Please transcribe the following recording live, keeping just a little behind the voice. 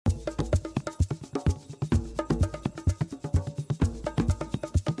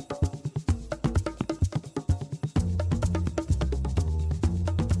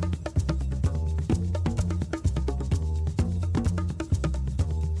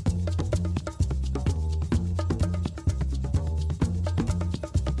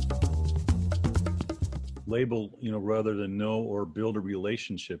label, rather than know or build a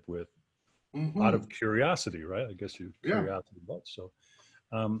relationship with out of curiosity, right? I guess curiosity, so.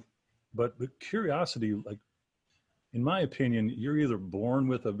 But the curiosity, like, in my opinion, you're either born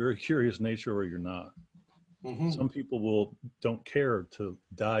with a very curious nature or you're not. Some people don't care to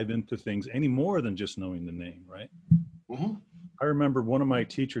dive into things any more than just knowing the name, right? I remember one of my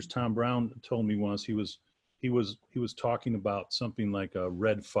teachers, Tom Brown, told me once he was talking about something like a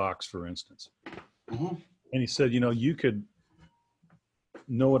red fox, for instance. And he said, you could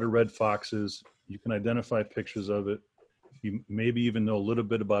know what a red fox is. You can identify pictures of it. You maybe even know a little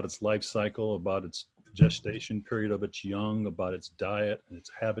bit about its life cycle, about its gestation period of its young, about its diet and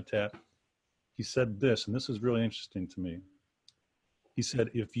its habitat. He said this, and this is really interesting to me. He said,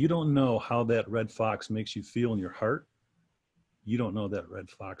 if you don't know how that red fox makes you feel in your heart, you don't know that red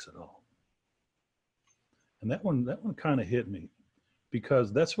fox at all. And that one kind of hit me,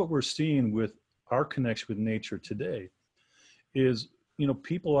 because that's what we're seeing with our connection with nature today is,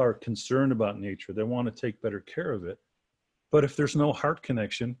 people are concerned about nature. They want to take better care of it. But if there's no heart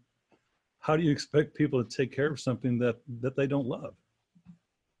connection, how do you expect people to take care of something that they don't love?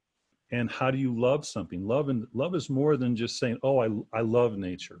 And how do you love something? Love is more than just saying, oh, I love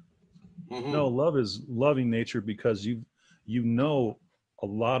nature. No, love is loving nature because you know a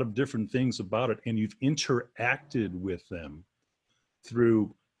lot of different things about it, and you've interacted with them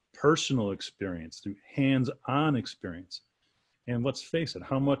through personal experience, through hands-on experience. And let's face it,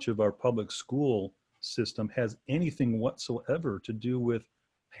 how much of our public school system has anything whatsoever to do with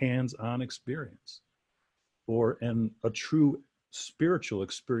hands-on experience and a true spiritual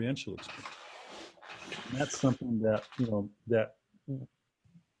experiential experience? And that's something that that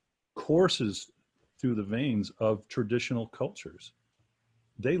courses through the veins of traditional cultures.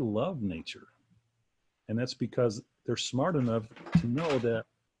 They love nature, and that's because they're smart enough to know that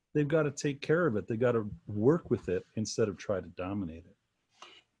they've got to take care of it. They got to work with it instead of try to dominate it.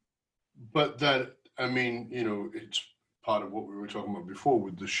 But that, it's part of what we were talking about before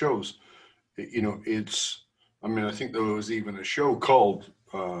with the shows. I think there was even a show called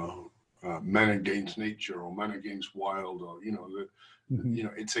Men Against Nature or Men Against Wild, or,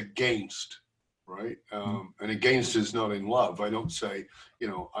 it's against, right? And against is not in love. I don't say,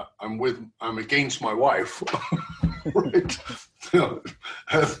 I'm against my wife. Right?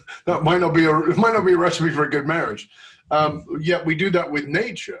 That might not be a recipe for a good marriage. Yet we do that with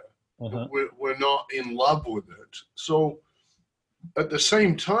nature. We're not in love with it. So at the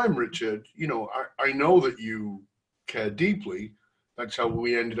same time, Richard, I know that you care deeply. That's how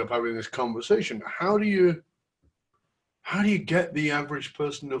we ended up having this conversation. How do you get the average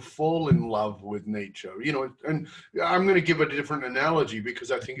person to fall in love with nature? And I'm going to give a different analogy because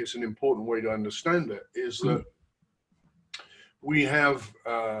I think it's an important way to understand it, is that we have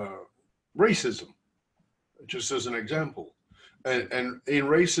racism, just as an example. And in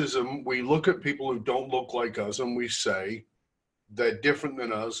racism, we look at people who don't look like us and we say, they're different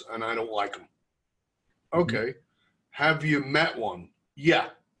than us and I don't like them. Okay. Have you met one? Yeah.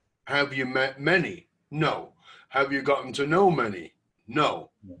 Have you met many? No. Have you gotten to know many?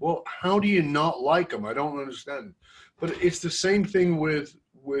 No. Well, how do you not like them? I don't understand. But it's the same thing with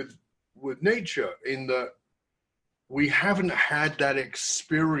nature, in that we haven't had that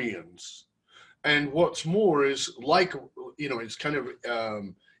experience. And what's more is, like, it's kind of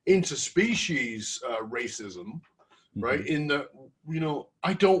interspecies racism, right? In that,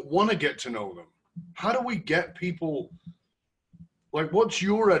 I don't want to get to know them. How do we get people, like, what's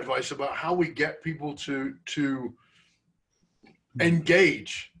your advice about how we get people to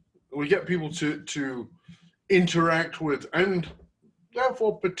engage? We get people to interact with, and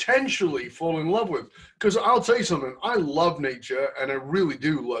therefore potentially fall in love with. Because I'll tell you something, I love nature, and I really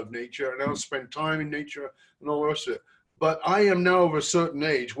do love nature, and I'll spend time in nature and all the rest of it. But I am now of a certain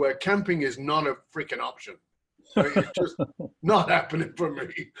age where camping is not a freaking option. Right? It's just not happening for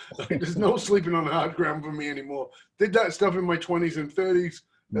me. Like, there's no sleeping on hard ground for me anymore. Did that stuff in my 20s and 30s.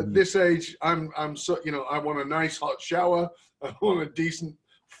 At this age, I'm so, I want a nice hot shower. I want a decent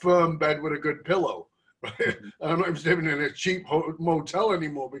firm bed with a good pillow. Right? I'm not even living in a cheap motel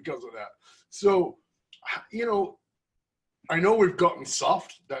anymore because of that. So, I know we've gotten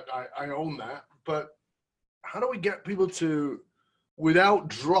soft, that I own that, but how do we get people to, without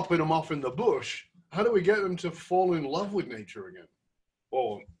dropping them off in the bush, how do we get them to fall in love with nature again?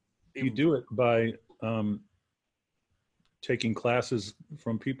 Or you do it by taking classes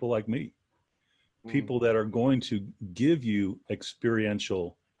from people like me, people that are going to give you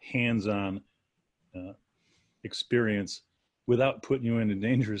experiential, hands-on experience without putting you in a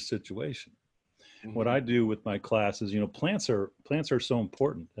dangerous situation. What I do with my classes, plants are so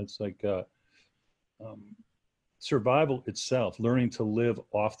important. It's like survival itself, learning to live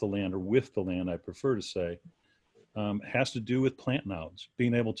off the land or with the land, I prefer to say, has to do with plant knowledge,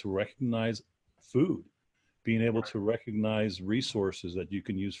 being able to recognize food, being able to recognize resources that you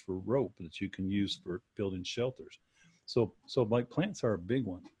can use for rope, that you can use for building shelters. So like plants are a big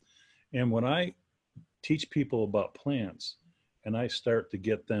one. And when I teach people about plants and I start to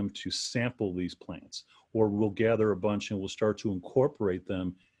get them to sample these plants, or we'll gather a bunch and we'll start to incorporate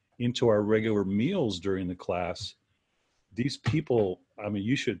them into our regular meals during the class, these people, I mean,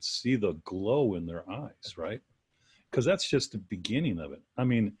 you should see the glow in their eyes, right? Because that's just the beginning of it. I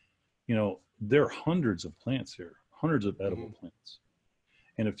mean, you know, there are hundreds of plants here, hundreds of edible plants.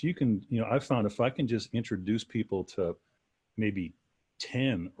 And if you can, you know, I found if I can just introduce people to maybe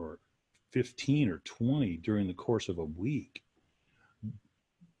 10 or 15 or 20 during the course of a week,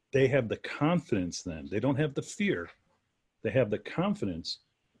 they have the confidence then. They don't have the fear. They have the confidence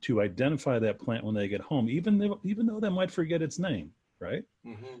to identify that plant when they get home, even though they might forget its name, right?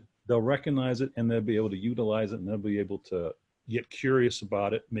 They'll recognize it and they'll be able to utilize it, and they'll be able to get curious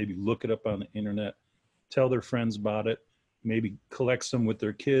about it, maybe look it up on the internet, tell their friends about it, maybe collect some with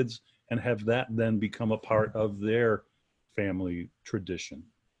their kids, and have that then become a part of their family tradition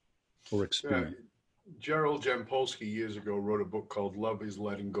or experience. Yeah. Gerald Jampolsky years ago wrote a book called Love is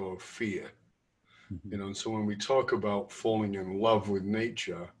Letting Go of Fear. You know, and so when we talk about falling in love with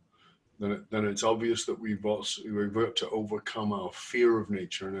nature, then it's obvious that we've got to overcome our fear of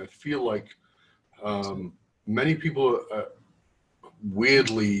nature. And I feel like many people are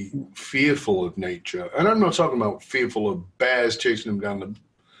weirdly fearful of nature. And I'm not talking about fearful of bears chasing them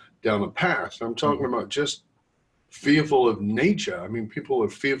down the path. I'm talking about just fearful of nature. I mean, people are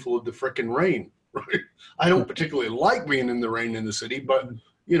fearful of the frickin' rain, right? I don't particularly like being in the rain in the city, but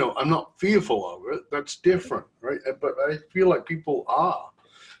you know, I'm not fearful of it. That's different, right? But I feel like people are.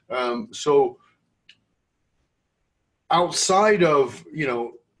 So outside of, you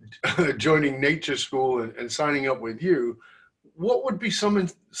know, joining nature school and signing up with you, what would be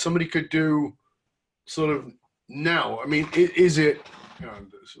somebody could do sort of now? I mean, is it, you know,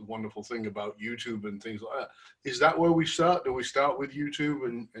 this wonderful thing about YouTube and things like that. Is that where we start? Do we start with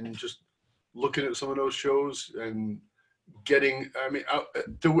YouTube and just looking at some of those shows and getting, I mean,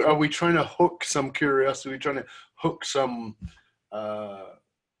 are we trying to hook some curiosity? Are we trying to hook some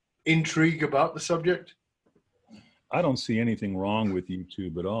intrigue about the subject? I don't see anything wrong with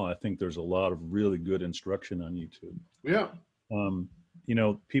YouTube at all. I think there's a lot of really good instruction on YouTube. Yeah. You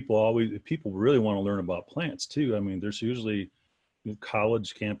know, people really want to learn about plants too. I mean, there's usually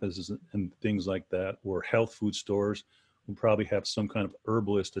college campuses and things like that, or health food stores will probably have some kind of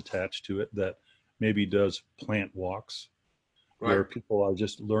herbalist attached to it that maybe does plant walks, where people are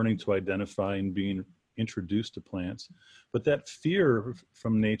just learning to identify and being introduced to plants. But that fear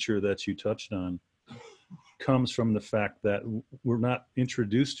from nature that you touched on comes from the fact that we're not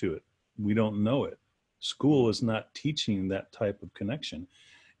introduced to it. We don't know it. School is not teaching that type of connection.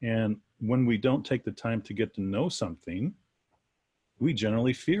 And when we don't take the time to get to know something, we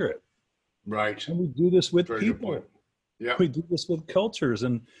generally fear it. Right. And we do this with Very people. Yeah. We do this with cultures.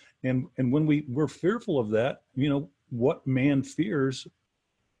 And when we're fearful of that, you know, what man fears,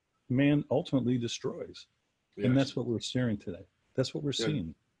 man ultimately destroys. Yes. And that's what we're seeing today. That's what we're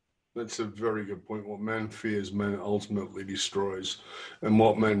seeing. That's a very good point. What man fears, man ultimately destroys. And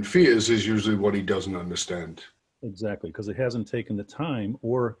what man fears is usually what he doesn't understand. Exactly, because he hasn't taken the time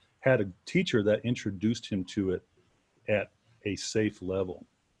or had a teacher that introduced him to it at a safe level,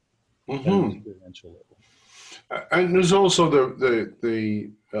 at an experiential level. And there's also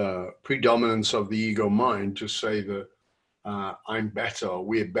the predominance of the ego mind to say that I'm better,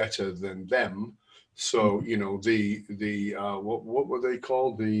 we're better than them. So, you know, what were they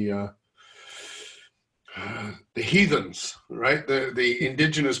called? The heathens, right? The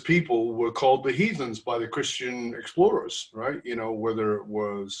indigenous people were called the heathens by the Christian explorers, right? You know, whether it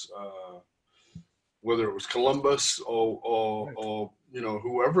was Columbus or you know,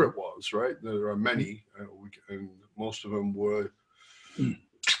 whoever it was, right? There are many, and most of them were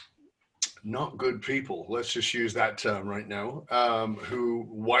not good people, let's just use that term right now, who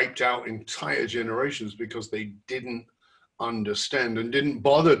wiped out entire generations because they didn't understand and didn't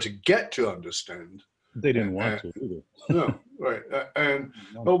bother to get to understand. They didn't want to either. No, right.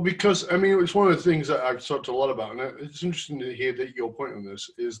 Well, because, I mean, it's one of the things that I've talked a lot about, and it's interesting to hear that your point on this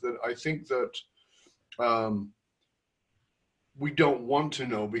is that I think that we don't want to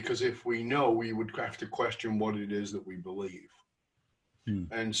know, because if we know, we would have to question what it is that we believe.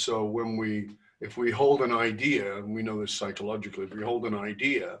 And so if we hold an idea, and we know this psychologically, if we hold an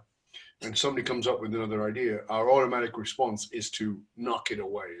idea and somebody comes up with another idea, our automatic response is to knock it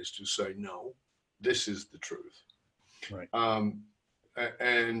away, is to say, no, this is the truth. Right.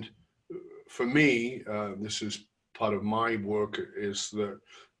 And for me, this is part of my work, is that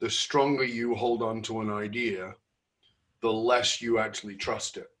the stronger you hold on to an idea, the less you actually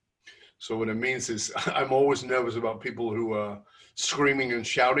trust it. So what it means is I'm always nervous about people who are screaming and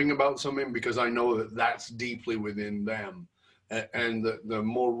shouting about something, because I know that that's deeply within them. And the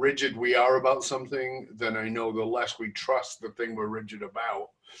more rigid we are about something, then I know the less we trust the thing we're rigid about.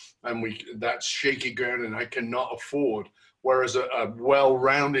 And that's shaky ground, and I cannot afford. Whereas a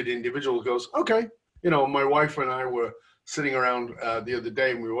well-rounded individual goes, okay, my wife and I were sitting around the other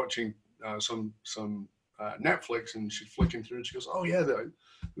day, and we were watching some Netflix, and she's flicking through, and she goes, oh yeah, there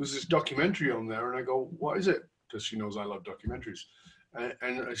was this documentary on there. And I go, what is it? Because she knows I love documentaries.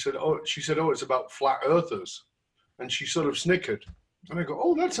 And I said, she said, it's about flat earthers. And she sort of snickered. And I go,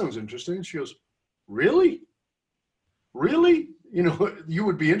 oh, that sounds interesting. And she goes, really? Really? You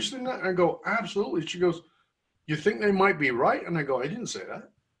would be interested in that? And I go, absolutely. She goes, you think they might be right? And I go, I didn't say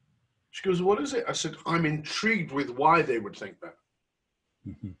that. She goes, what is it? I said, I'm intrigued with why they would think that.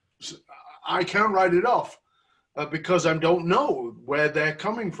 Mm-hmm. So I can't write it off because I don't know where they're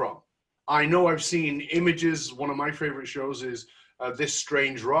coming from. I know I've seen images. One of my favorite shows is This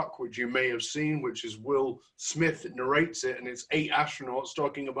Strange Rock, which you may have seen, which is Will Smith narrates it, and it's 8 astronauts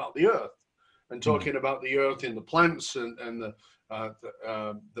talking about the Earth and talking about the Earth and the plants and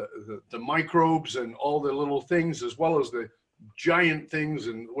the microbes and all the little things, as well as the giant things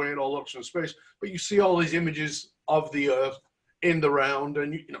and the way it all looks in space. But you see all these images of the Earth in the round,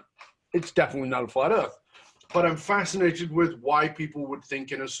 and it's definitely not a flat Earth. But I'm fascinated with why people would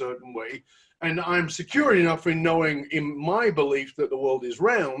think in a certain way. And I'm secure enough in knowing, in my belief, that the world is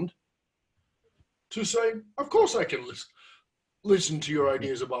round, to say, of course I can listen to your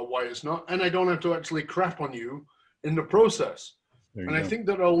ideas about why it's not, and I don't have to actually crap on you in the process. And I think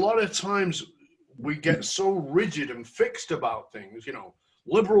that a lot of times we get so rigid and fixed about things.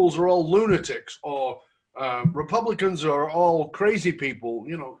 Liberals are all lunatics, or Republicans are all crazy people,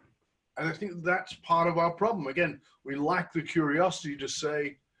 and I think that's part of our problem. Again, we lack the curiosity to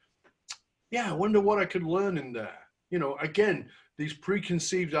say, yeah, I wonder what I could learn in there. Again, these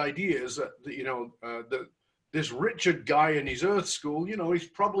preconceived ideas that, this Richard guy in his Earth school, he's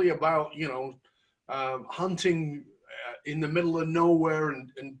probably about, hunting in the middle of nowhere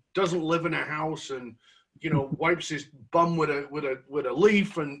and doesn't live in a house and, wipes his bum with a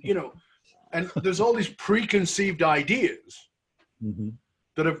leaf and, and there's all these preconceived ideas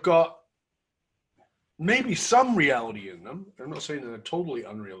that have got maybe some reality in them. I'm not saying they're totally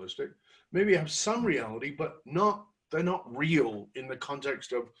unrealistic. Maybe have some reality, but they're not real in the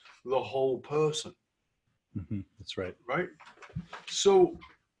context of the whole person. That's right. Right. So,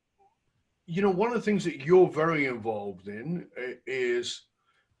 one of the things that you're very involved in is,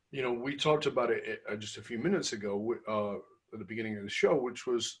 we talked about it just a few minutes ago at the beginning of the show, which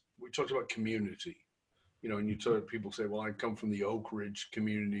was, we talked about community, and you told people say, well, I come from the Oak Ridge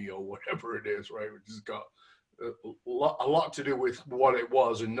community or whatever it is, right? Which has got a lot to do with what it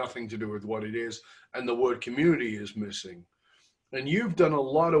was and nothing to do with what it is. And the word community is missing. And you've done a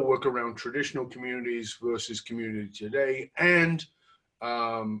lot of work around traditional communities versus community today, and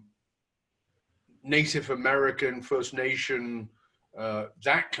Native American, First Nation,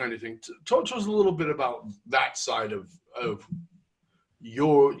 that kind of thing. Talk to us a little bit about that side of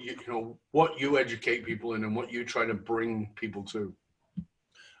your, what you educate people in and what you try to bring people to.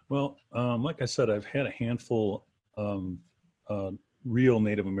 Well, like I said, I've had a handful of real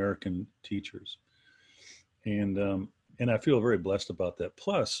Native American teachers, and I feel very blessed about that.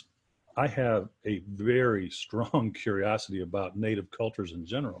 Plus, I have a very strong curiosity about Native cultures in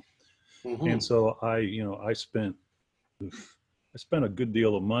general. And so I spent a good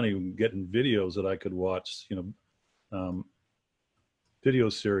deal of money getting videos that I could watch, video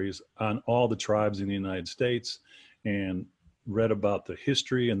series on all the tribes in the United States, and read about the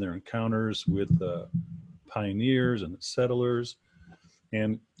history and their encounters with the pioneers and the settlers.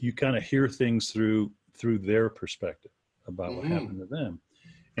 And you kind of hear things through their perspective about what happened to them.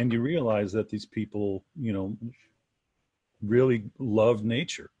 And you realize that these people, really loved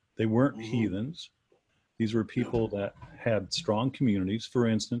nature. They weren't heathens. These were people that had strong communities. For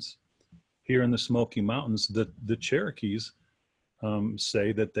instance, here in the Smoky Mountains, the Cherokees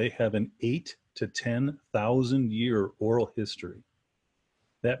say that they have an 8,000 to 10,000 year oral history.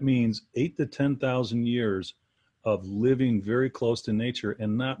 That means 8,000 to 10,000 years of living very close to nature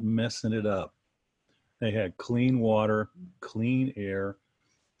and not messing it up. They had clean water, clean air,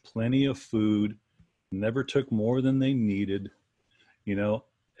 plenty of food, never took more than they needed.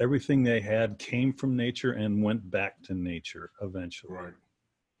 Everything they had came from nature and went back to nature eventually. Right.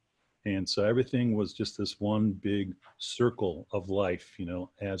 And so everything was just this one big circle of life, you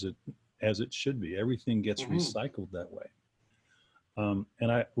know, as it should be. Everything gets recycled that way.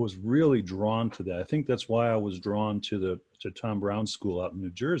 And I was really drawn to that. I think that's why I was drawn to Tom Brown School out in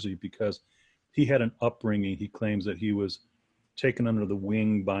New Jersey, because he had an upbringing. He claims that he was taken under the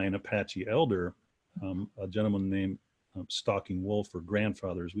wing by an Apache elder, a gentleman named Stalking Wolf, or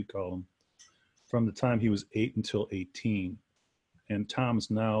grandfather as we call him, from the time he was 8 until 18. And Tom's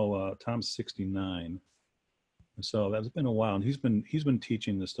 69. So that's been a while, and he's been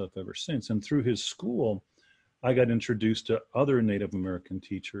teaching this stuff ever since. And through his school, I got introduced to other Native American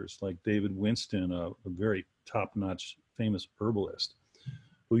teachers like David Winston, a very top-notch famous herbalist,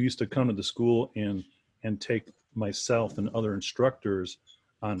 who used to come to the school and take myself and other instructors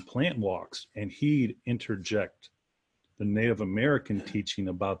on plant walks, and he'd interject the Native American teaching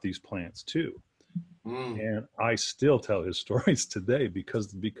about these plants too. And I still tell his stories today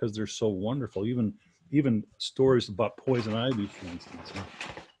because they're so wonderful. Even stories about poison ivy, for instance,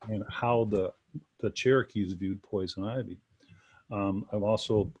 and how the Cherokees viewed poison ivy. I've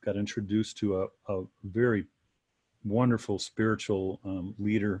also got introduced to a very wonderful spiritual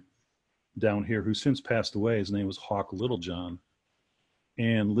leader down here who since passed away. His name was Hawk Littlejohn.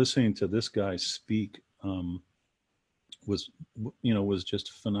 And listening to this guy speak was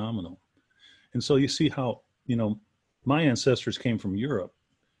just phenomenal. And so you see how, you know, my ancestors came from Europe.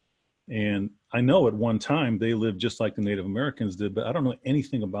 And I know at one time they lived just like the Native Americans did, but I don't know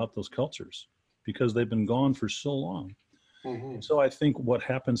anything about those cultures because they've been gone for so long. So I think what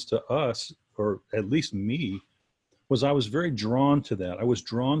happens to us, or at least me, was I was very drawn to that. I was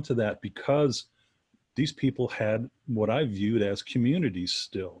drawn to that because these people had what I viewed as communities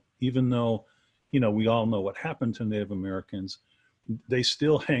still, even though, you know, we all know what happened to Native Americans. They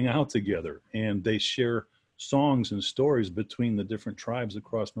still hang out together and they share songs and stories between the different tribes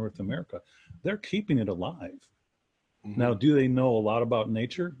across North America. They're keeping it alive. Now, do they know a lot about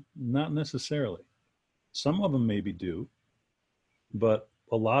nature? Not necessarily. Some of them maybe do, but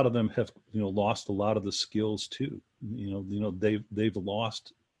a lot of them have, you know, lost a lot of the skills too. You know, they've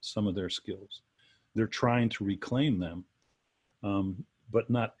lost some of their skills. They're trying to reclaim them, but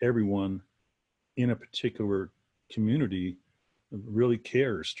not everyone in a particular community really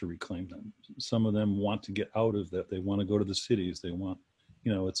cares to reclaim them. Some of them want to get out of that. They want to go to the cities. They want,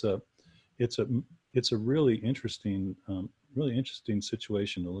 you know, it's a really interesting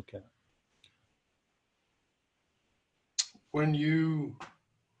situation to look at.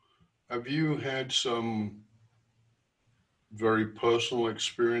 Have you had some very personal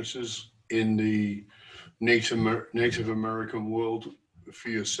experiences in the Native American world for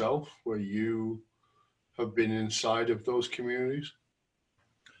yourself, where you have been inside of those communities?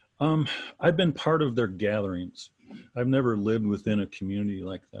 I've been part of their gatherings. I've never lived within a community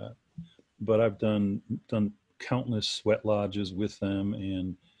like that, but I've done countless sweat lodges with them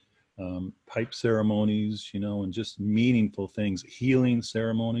and pipe ceremonies, you know, and just meaningful things, healing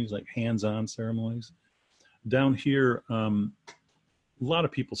ceremonies, like hands-on ceremonies. Down here, a lot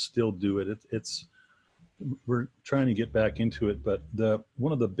of people still do it. We're trying to get back into it, but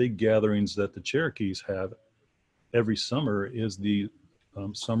one of the big gatherings that the Cherokees have every summer is the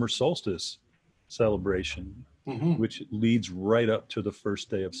summer solstice celebration, which leads right up to the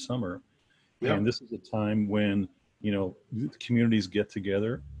first day of summer. Yep. And this is a time when, you know, communities get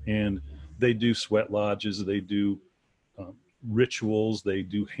together and they do sweat lodges, they do rituals, they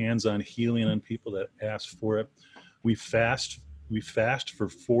do hands-on healing on people that ask for it. We fast for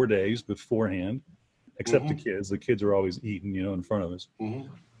 4 days beforehand, except the kids. The kids are always eating, you know, in front of us.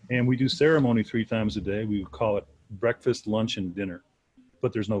 And we do ceremony 3 times a day. We call it breakfast, lunch, and dinner,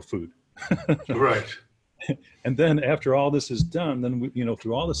 but there's no food. Right. And then after all this is done, then we, you know,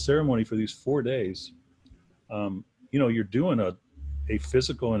 through all the ceremony for these 4 days, you know, you're doing a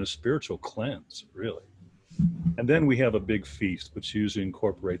physical and a spiritual cleanse, really. And then we have a big feast, which usually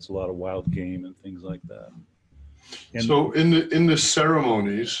incorporates a lot of wild game and things like that. And so in the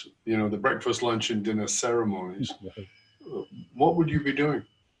ceremonies, you know, the breakfast, lunch, and dinner ceremonies, what would you be doing?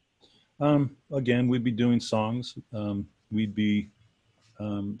 Again, we'd be doing songs. We'd be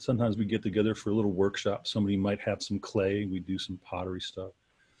sometimes we get together for a little workshop. Somebody might have some clay. We do some pottery stuff.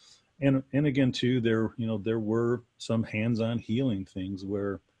 And again, too, there were some hands-on healing things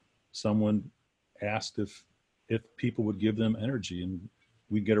where someone asked if people would give them energy, and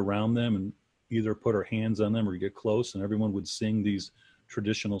we'd get around them and either put our hands on them or get close, and everyone would sing these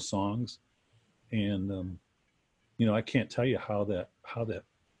traditional songs. And you know, I can't tell you how that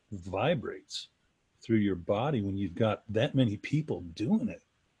vibrates through your body when you've got that many people doing it.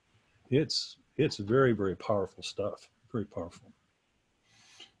 It's very, very powerful stuff. Very powerful.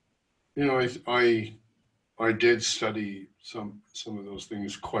 You know, I did study some of those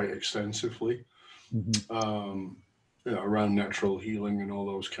things quite extensively, you know, around natural healing and all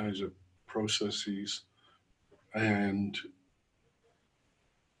those kinds of processes, and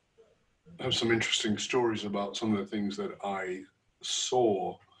have some interesting stories about some of the things that I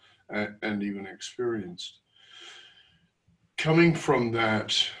saw and even experienced. Coming from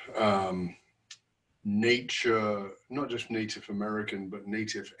that nature, not just Native American, but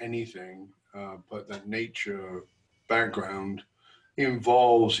Native anything, but that nature background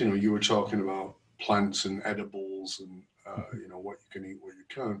involves, you know, you were talking about plants and edibles and, you know, what you can eat, what you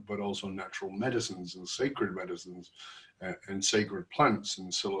can't, but also natural medicines and sacred medicines and sacred plants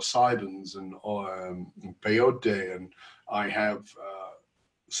and psilocybins and peyote. And I have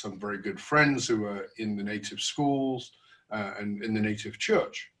some very good friends who are in the Native schools and in the Native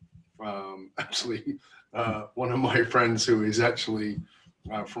church. Actually, one of my friends who is actually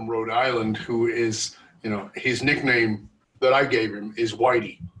from Rhode Island, who is, you know, his nickname that I gave him is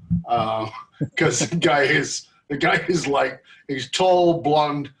Whitey, because the guy is like, he's tall,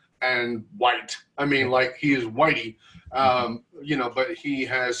 blonde, and white. I mean, like, he is Whitey, you know, but he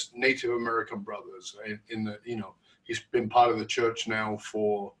has Native American brothers in the, you know, he's been part of the church now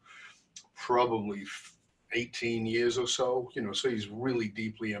for probably 18 years or so, you know, so he's really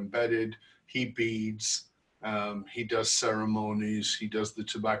deeply embedded. He beads, he does ceremonies, he does the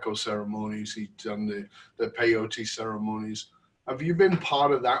tobacco ceremonies, he's done the peyote ceremonies. Have you been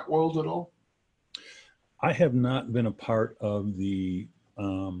part of that world at all? I have not been a part of the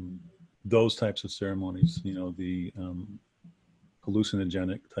those types of ceremonies, you know, the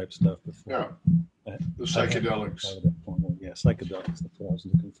hallucinogenic type stuff before. Yeah, the psychedelics. Yeah, psychedelics, that's what I was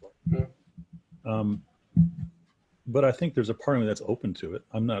looking for. Yeah. But I think there's a part of me that's open to it.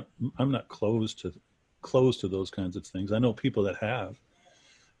 I'm not closed to those kinds of things. I know people that have,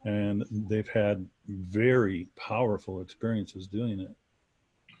 and they've had very powerful experiences doing it.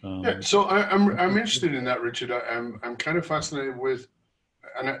 Yeah, so I'm interested in that, Richard. I'm kind of fascinated with,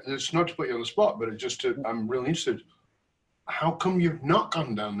 and it's not to put you on the spot, but it's just I'm really interested. How come you've not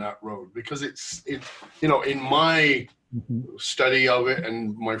gone down that road? Because it's you know, in my study of it,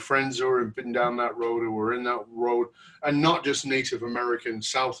 and my friends who have been down that road, who were in that road, and not just Native American,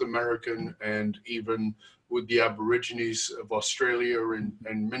 South American, and even with the Aborigines of Australia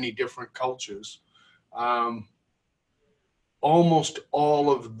and many different cultures. Almost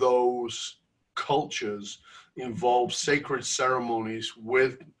all of those cultures involve sacred ceremonies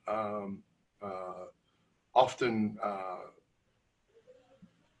with often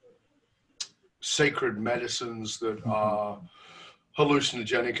sacred medicines that are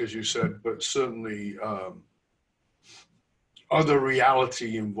hallucinogenic, as you said, but certainly other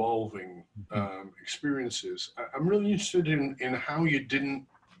reality involving experiences. I'm really interested in how you didn't,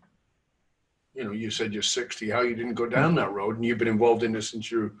 you know, you said you're 60, how you didn't go down that road, and you've been involved in this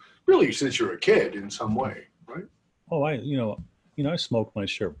since you're a kid in some way, right? Oh, I smoked my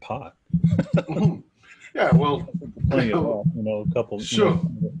share of pot. Yeah, well, plenty of that, you know, a couple, sure.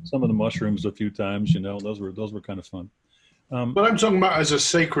 You know, some of the mushrooms a few times, you know, those were kind of fun. But I'm talking about as a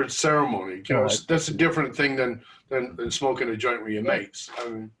sacred ceremony. You know, that's a different thing than smoking a joint with your mates. I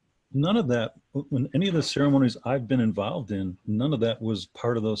mean, none of that, when any of the ceremonies I've been involved in, none of that was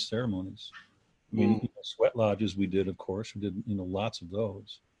part of those ceremonies. I mean, you know, sweat lodges we did, of course, we did, you know, lots of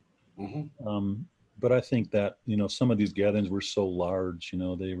those. But I think that, you know, some of these gatherings were so large, you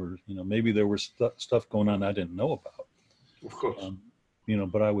know, they were, you know, maybe there was stuff going on I didn't know about. Of course. You know,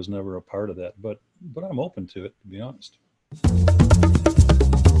 but I was never a part of that. But I'm open to it, to be honest.